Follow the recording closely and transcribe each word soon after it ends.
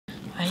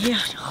呀，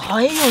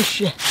好有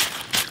趣。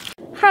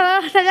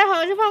Hello， 大家好，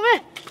我是胖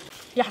妹。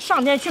呀，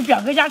上天去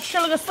表哥家吃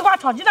了个丝瓜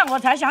炒鸡蛋，我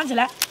才想起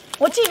来，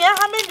我今年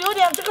还没留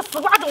点这个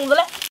丝瓜种子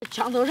嘞。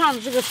墙头上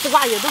的这个丝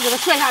瓜也都给它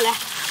拽下来，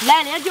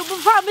来年就不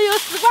怕没有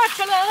丝瓜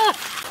吃了。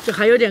这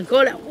还有点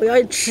高了，我要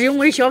使用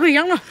我的小肥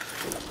羊了。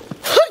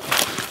嘿，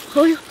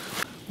哎呦，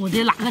我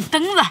得拿个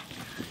灯子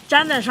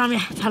粘在上面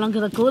才能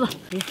给它勾的，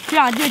这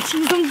样就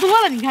轻松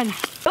多了。你看看，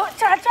哦，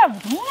这还拽不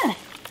动了嘞。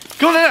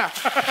给我来点。哎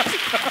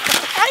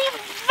呀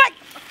妈！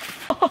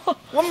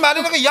我买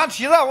的那个羊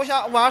蹄子，我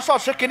想晚上上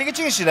吃给你个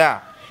惊喜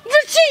的。你这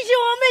惊喜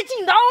我没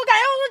惊到，我感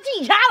觉我都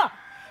惊吓了。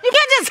你看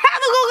这菜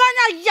都给我让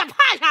人家压趴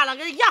下了，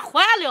给压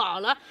坏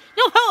了。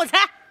又陪我菜。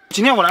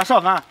今天我来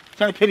上班，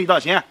向你赔礼道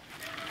歉。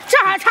这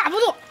还差不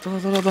多。走。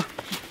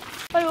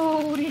哎呦，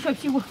我的小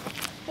屁股！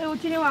哎呦，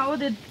今天晚上我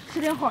得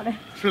吃点好的。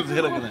是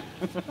贼了，可能。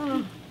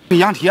这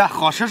羊蹄啊，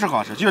好吃是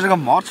好吃，就是这个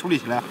毛处理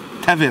起来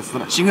太费事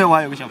了。幸亏我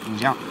还有个小风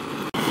箱。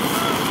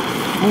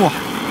哇，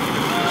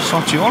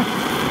烧焦了。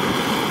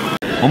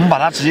我们把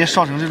它直接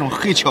烧成这种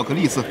黑巧克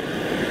力色。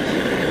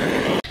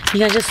你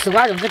看这丝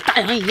瓜种跟大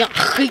洋一样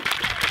黑。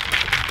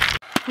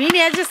明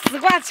年这丝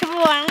瓜吃不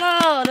完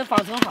了，得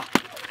保存好。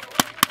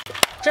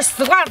这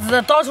丝瓜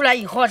籽倒出来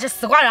以后，这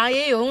丝瓜瓤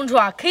也有用处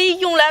啊，可以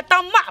用来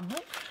当抹布，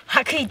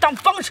还可以当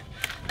防水。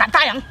打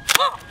大洋，真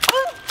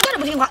的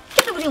不听话。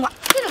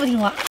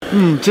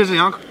这只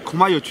羊恐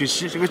怕有缺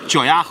席，这个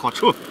脚丫好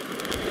臭。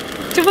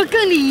这不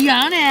跟你一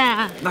样的？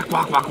那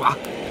刮。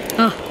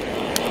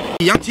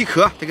羊蹄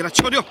壳得给它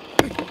敲掉。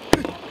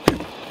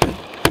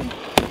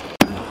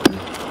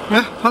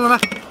哎，胖子来，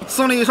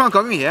送你一双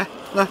高跟鞋，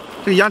来，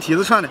这个羊蹄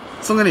子穿的，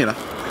送给你了。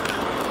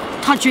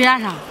他脚丫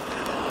上，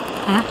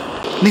啊？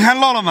你看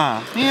落了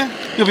吗？你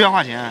又不要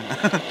花钱。哎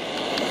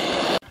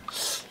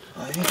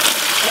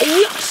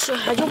呀，手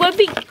还就会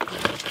病。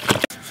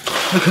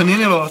那肯定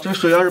的喽，这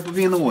手要是不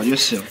病，那我就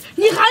洗了。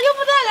你还就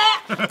不带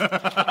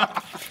来？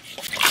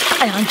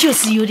大洋就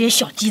是有点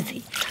小鸡贼，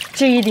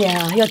这一点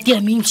啊要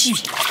点名批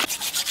评。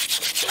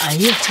哎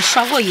呀，这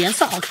刷过颜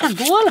色好看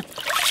多了。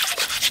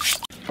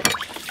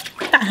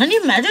大洋，你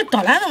买这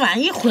捣烂的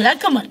玩意回来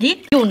干嘛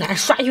的？又难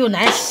刷又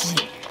难洗。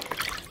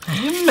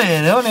你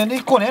买了呢？你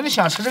过年你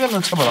想吃这个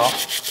能吃不着？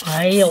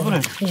哎呦，我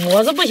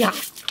是不想。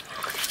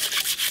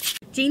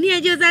今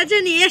天就在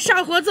这里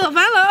上火做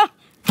饭了。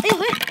哎呦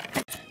喂，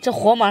这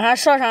火马上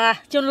烧上啊，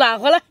就暖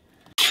和了。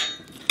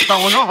大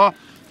火烧好。好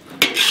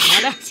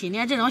的，今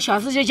天这种小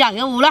事就交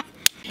给我了。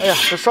哎呀，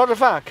这烧着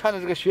饭，看着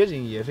这个雪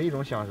景也是一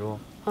种享受。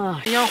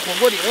啊，像火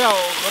锅底料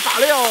和大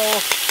料，哎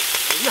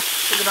呀，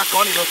这个咱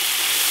搞里头。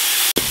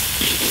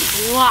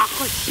哇，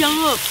好香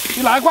哦！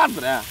你哪来瓜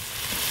子的？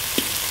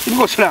你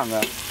给我吃2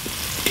个。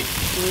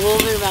我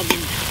为什么要给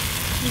你？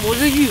我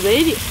是预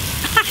备的。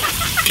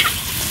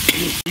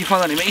你放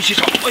在里面一起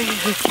炒。哎，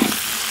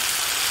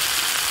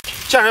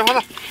加水，胖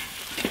子。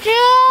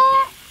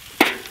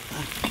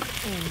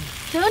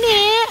走你。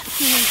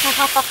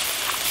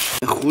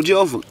胡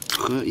椒粉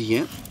和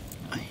盐，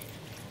哎，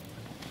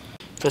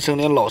再整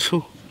点老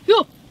抽。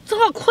哟，这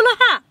还哭了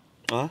哈？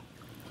啊，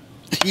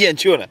厌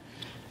倦了。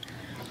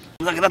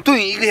再给它炖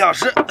1个小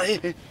时。哎，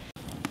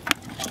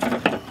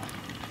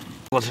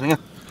我吃那个。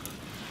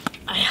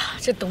哎呀，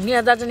这冬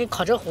天在这里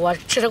烤着火，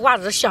吃着瓜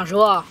子享受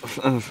啊。是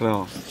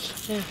啊。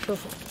舒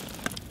服。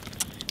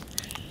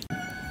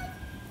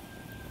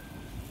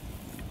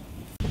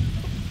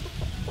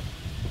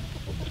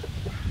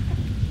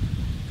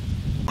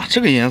这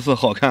个颜色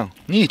好看，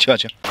你瞧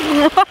瞧。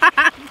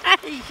哇，太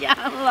香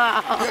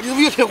了！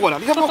又添火了，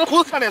你看我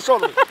裤子差点烧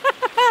了。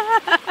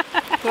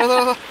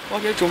走，我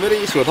给你准备了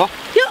一手套，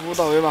服务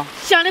到位吧？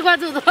香的快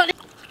走了。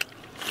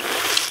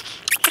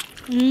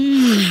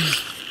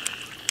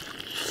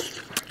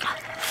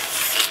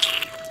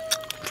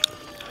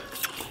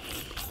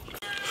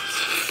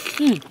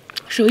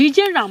手艺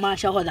见长嘛，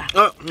小伙子。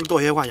你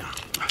多谢夸奖。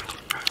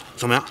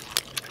怎么样？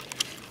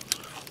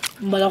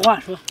没得话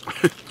说。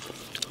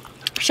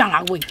香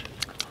辣味。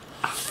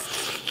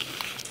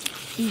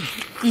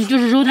就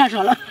是肉太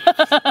少了。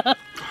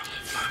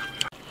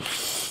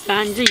当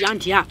然，你这羊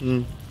蹄啊，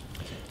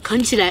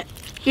啃起来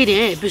一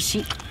点也不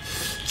腥，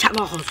恰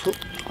到好处。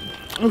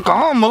刚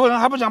好某个人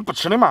还不讲不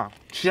吃的嘛，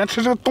嫌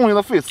吃这个东西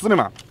都费事的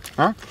嘛，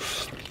啊？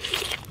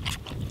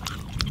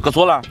可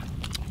错了？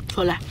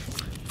错了，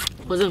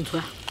我认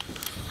错。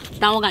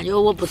但我感觉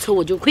我不吃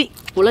我就亏，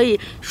我那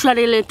摔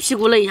了屁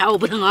股那一下我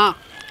不疼啊。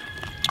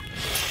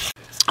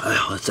哎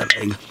呀，我再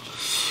来一个。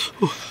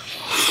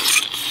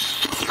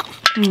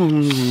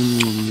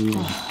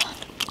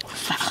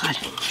饭喝了。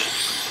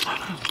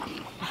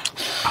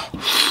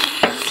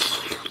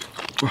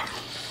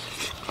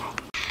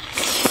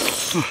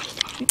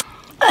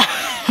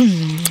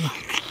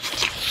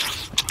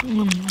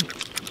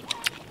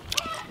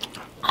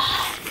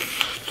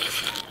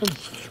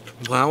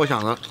本来我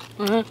想着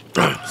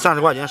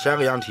，30块钱12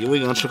个羊蹄，我一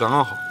个人吃刚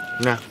刚好。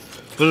你看，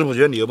不知不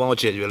觉你又帮我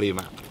解决了一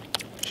半，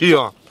谢谢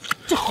啊。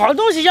这好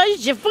东西要一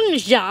起分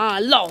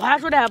享，老话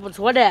说的还不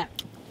错的。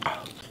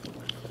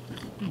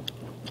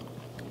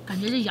感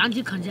觉这羊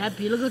蹄啃起来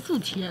比那个猪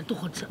蹄都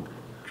好吃。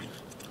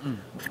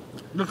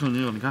那肯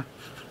定有，你看，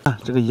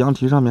这个羊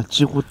蹄上面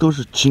几乎都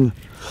是筋，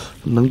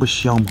能不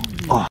香吗？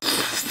啊！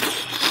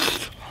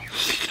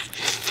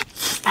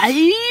哎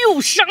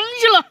呦，上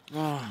去了！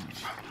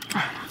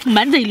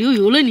满嘴流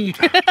油了你。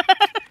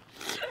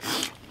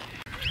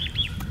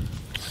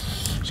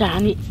这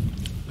样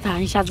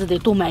咱下次得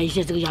多买一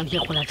些这个羊蹄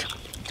回来吃，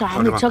这还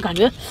没吃感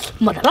觉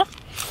没得了。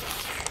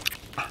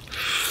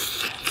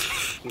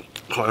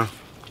好呀。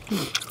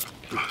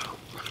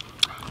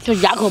这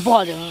牙口不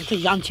好的人，这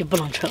羊蹄不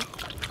能吃，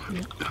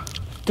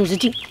都是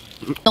筋。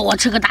那我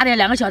吃个大的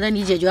2个小的，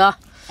你解决啊？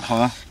好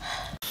的。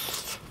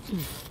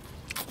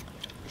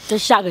这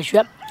下个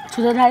雪，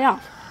出的太阳，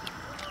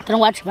但是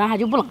我吃饭还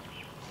就不冷。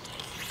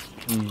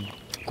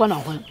关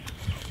暖和了。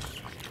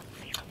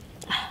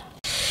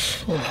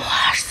哇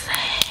塞！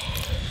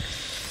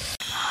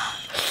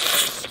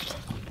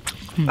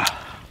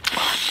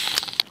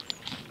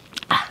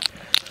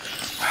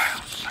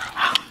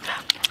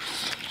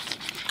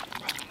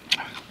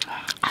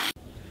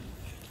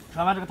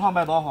咱们这个汤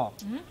摆多好。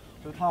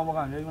这个汤我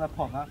感觉用来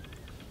泡饭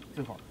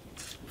最好。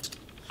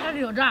还是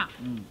有这。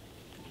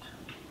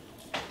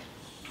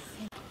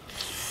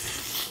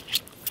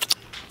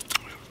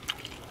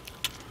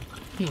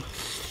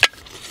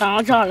刚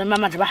刚吃好了，慢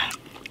慢吃吧。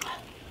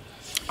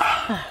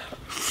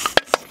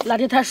辣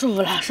的太舒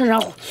服了，身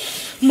上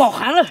冒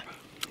汗了。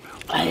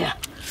哎呀，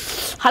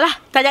好了，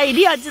大家一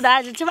定要记得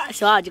按时吃饭，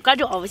喜欢我就关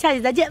注我们，下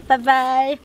期再见，拜拜。